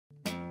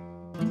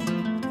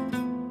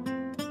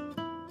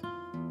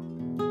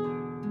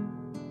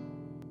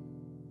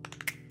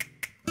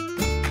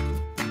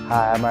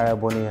Hi, I'm Mario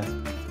Bonilla.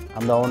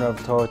 I'm the owner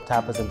of Toro,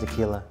 Tapas, and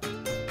Tequila.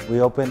 We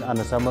opened on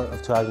the summer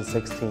of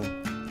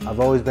 2016. I've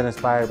always been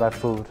inspired by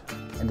food,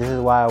 and this is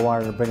why I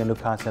wanted to bring a new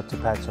concept to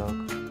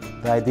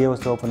Patchogue. The idea was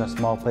to open a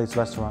small place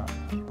restaurant,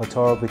 but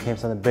Toro became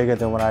something bigger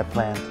than what I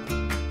planned.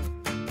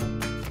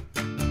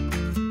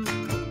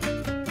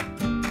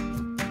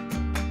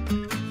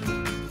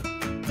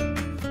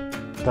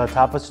 The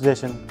tapas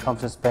tradition comes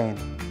from Spain.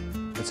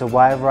 It's a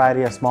wide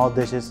variety of small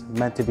dishes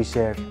meant to be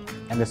shared,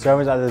 and the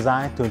servings are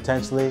designed to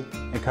intentionally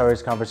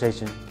encourage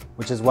conversation,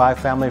 which is why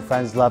family and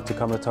friends love to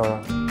come to Toro.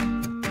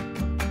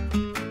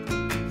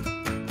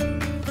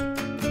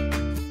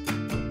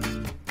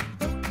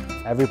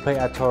 Every plate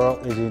at Toro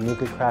is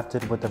uniquely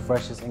crafted with the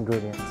freshest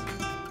ingredients.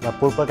 La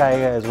pulpa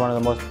gallega is one of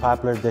the most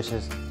popular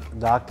dishes.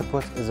 The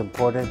octopus is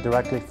imported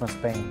directly from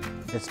Spain.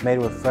 It's made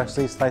with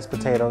freshly sliced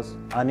potatoes,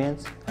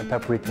 onions, and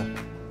paprika.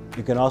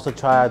 You can also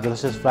try our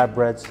delicious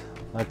flatbreads,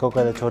 like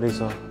coca de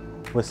chorizo,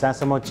 with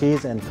Sansamo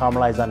cheese and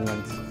caramelized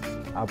onions.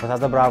 Our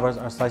patata bravas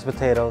are sliced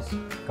potatoes,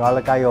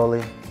 garlic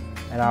aioli,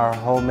 and our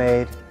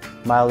homemade,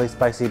 mildly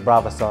spicy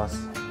brava sauce.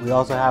 We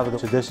also have the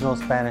traditional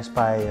Spanish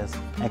paellas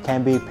and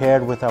can be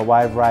paired with a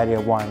wide variety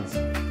of wines.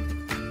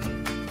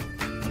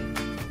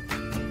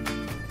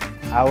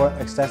 Our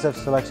extensive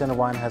selection of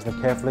wine has been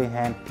carefully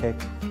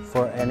hand-picked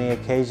for any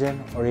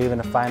occasion or even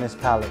the finest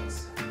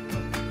palates.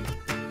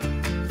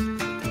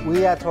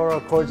 We at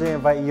Toro cordially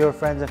invite your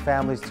friends and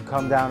families to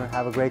come down and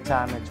have a great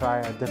time and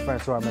try our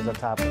different assortments of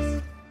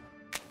tapas.